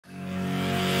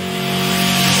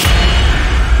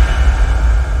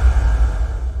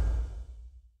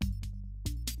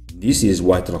This is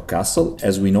White Rock Castle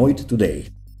as we know it today.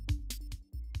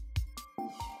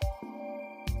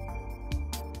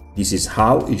 This is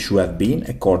how it should have been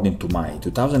according to my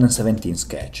 2017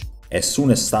 sketch. As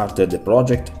soon as started the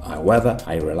project, however,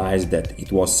 I realized that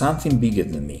it was something bigger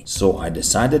than me, so I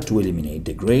decided to eliminate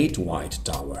the Great White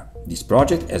Tower. This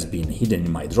project has been hidden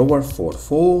in my drawer for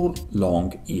 4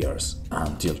 long years,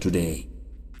 until today.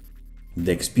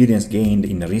 The experience gained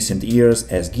in recent years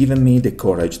has given me the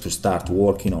courage to start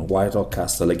working on White Rock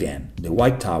Castle again. The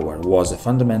White Tower was a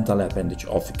fundamental appendage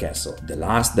of the castle, the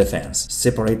last defense,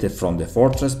 separated from the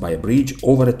fortress by a bridge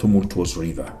over a tumultuous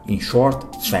river. In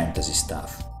short, fantasy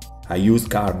stuff. I used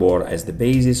cardboard as the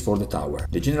basis for the tower.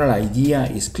 The general idea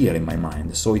is clear in my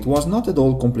mind, so it was not at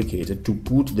all complicated to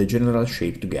put the general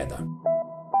shape together.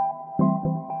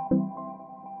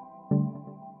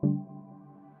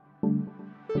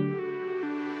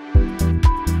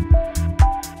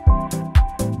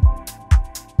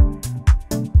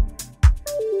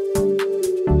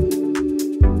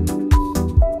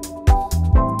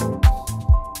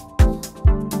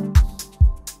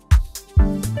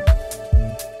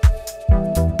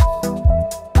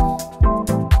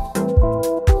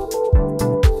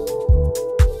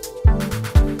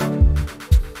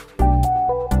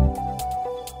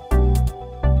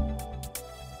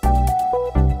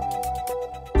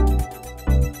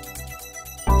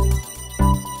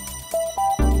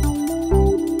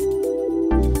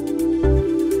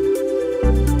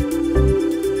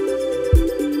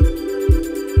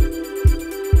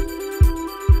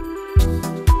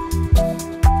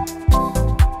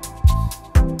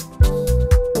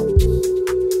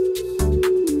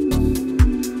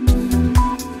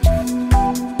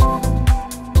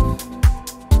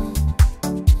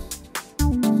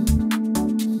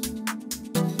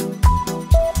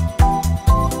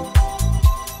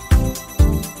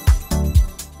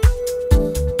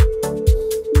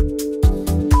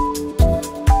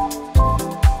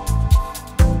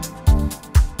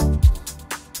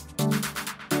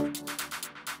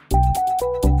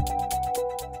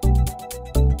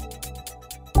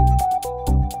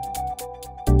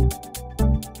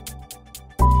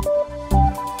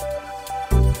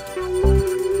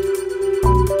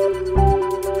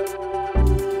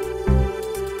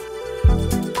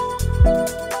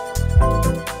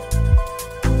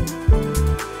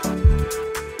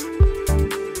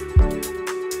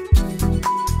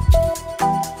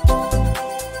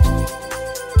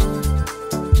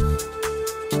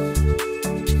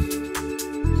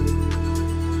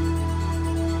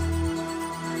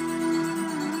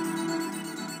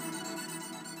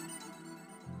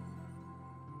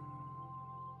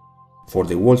 For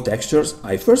the wall textures,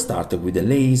 I first started with a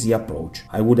lazy approach.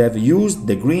 I would have used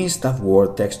the green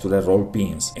stuffboard textural roll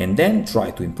pins and then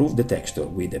tried to improve the texture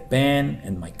with a pen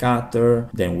and my cutter,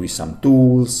 then with some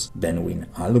tools, then with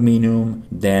aluminum,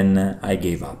 then I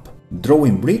gave up.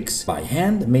 Drawing bricks by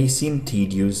hand may seem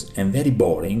tedious and very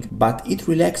boring, but it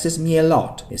relaxes me a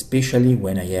lot, especially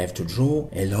when I have to draw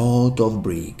a lot of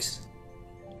bricks.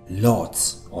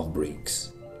 Lots of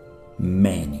bricks.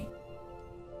 Many.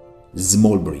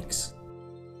 Small bricks.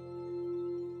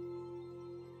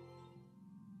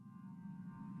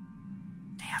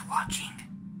 They are watching.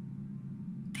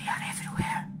 They are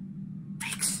everywhere.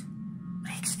 Bricks.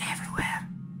 Bricks everywhere.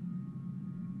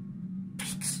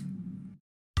 Bricks.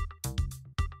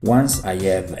 Once I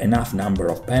have enough number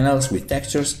of panels with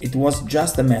textures, it was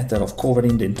just a matter of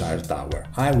covering the entire tower.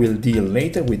 I will deal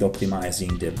later with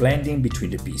optimizing the blending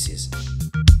between the pieces.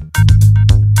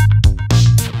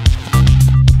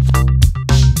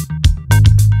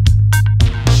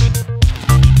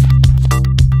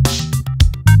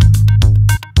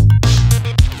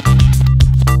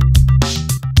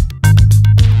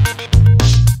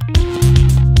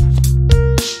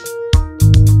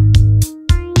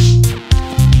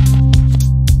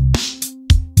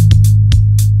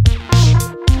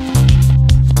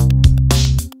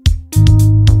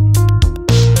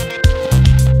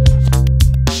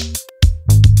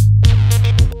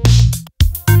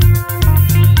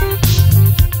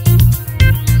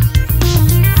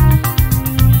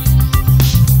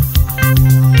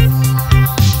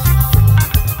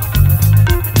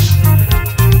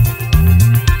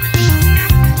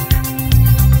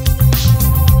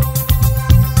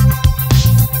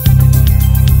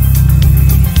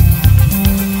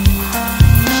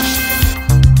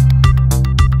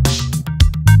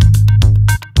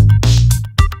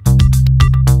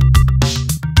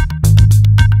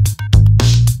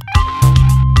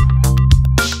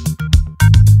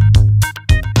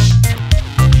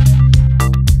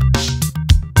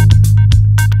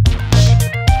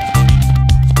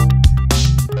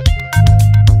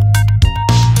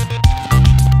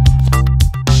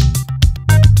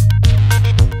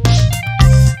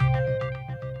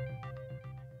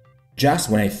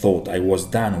 Just when I thought I was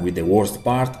done with the worst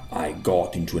part, I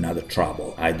got into another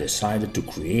trouble. I decided to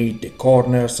create the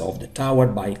corners of the tower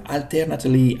by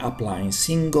alternately applying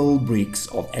single bricks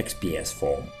of XPS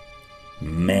foam.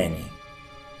 Many.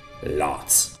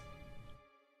 Lots.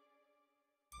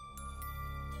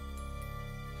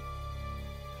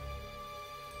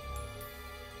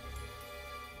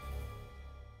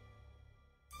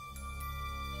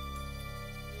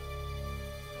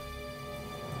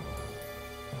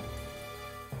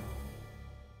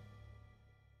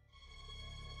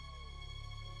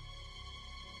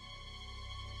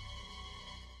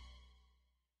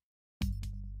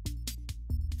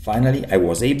 Finally, I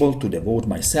was able to devote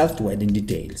myself to adding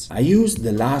details. I used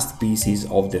the last pieces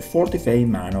of the Fortify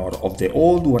manor of the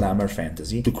old Warhammer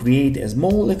Fantasy to create a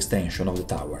small extension of the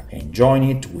tower and join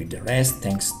it with the rest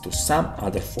thanks to some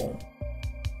other foam.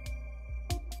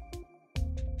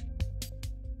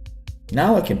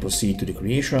 Now I can proceed to the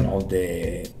creation of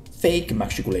the fake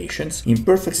machiculations in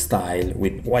perfect style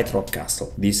with White Rock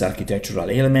Castle. This architectural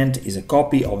element is a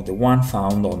copy of the one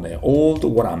found on the old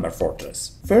Warhammer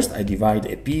fortress. First I divide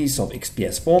a piece of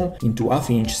XPS foam into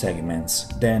half-inch segments,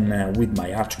 then with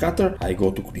my arch cutter I go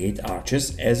to create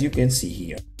arches, as you can see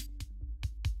here.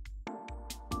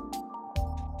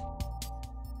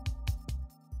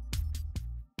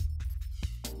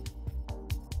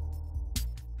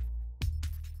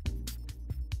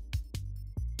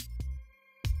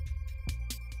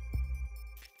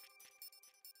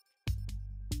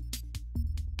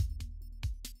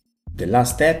 The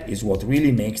last step is what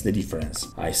really makes the difference.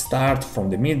 I start from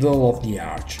the middle of the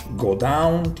arch, go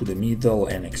down to the middle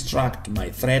and extract my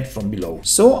thread from below.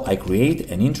 So I create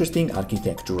an interesting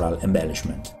architectural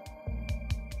embellishment.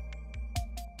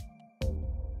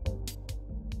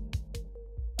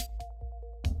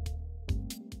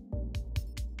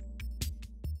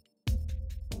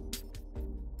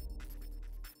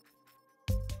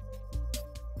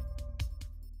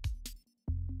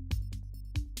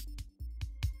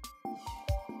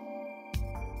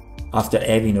 After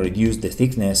having reduced the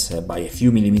thickness by a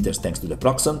few millimeters thanks to the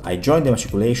Proxon, I join the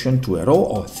matriculation to a row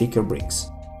of thicker bricks.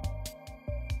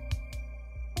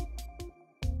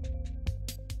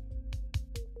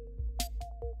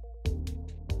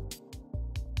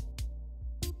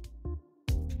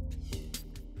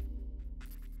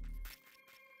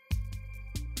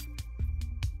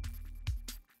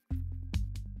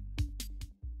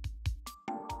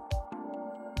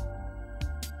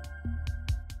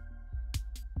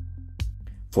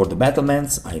 For the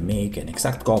battlements, I make an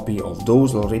exact copy of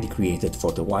those already created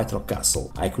for the White Rock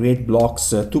Castle. I create blocks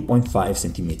 2.5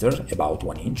 cm, about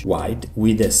 1 inch, wide,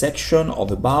 with a section of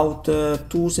about 2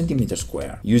 cm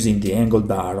square. Using the angled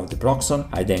bar of the Proxon,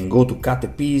 I then go to cut a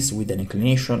piece with an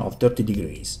inclination of 30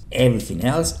 degrees. Everything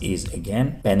else is,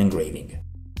 again, pen engraving.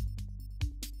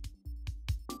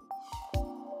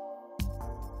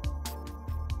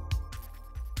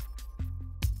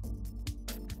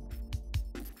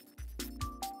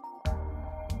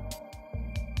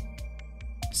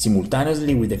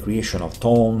 Simultaneously with the creation of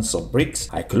tons of bricks,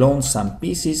 I cloned some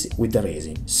pieces with the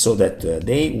resin, so that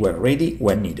they were ready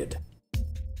when needed.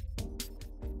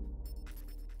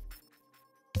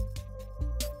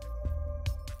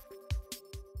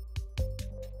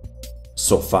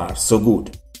 So far, so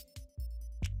good.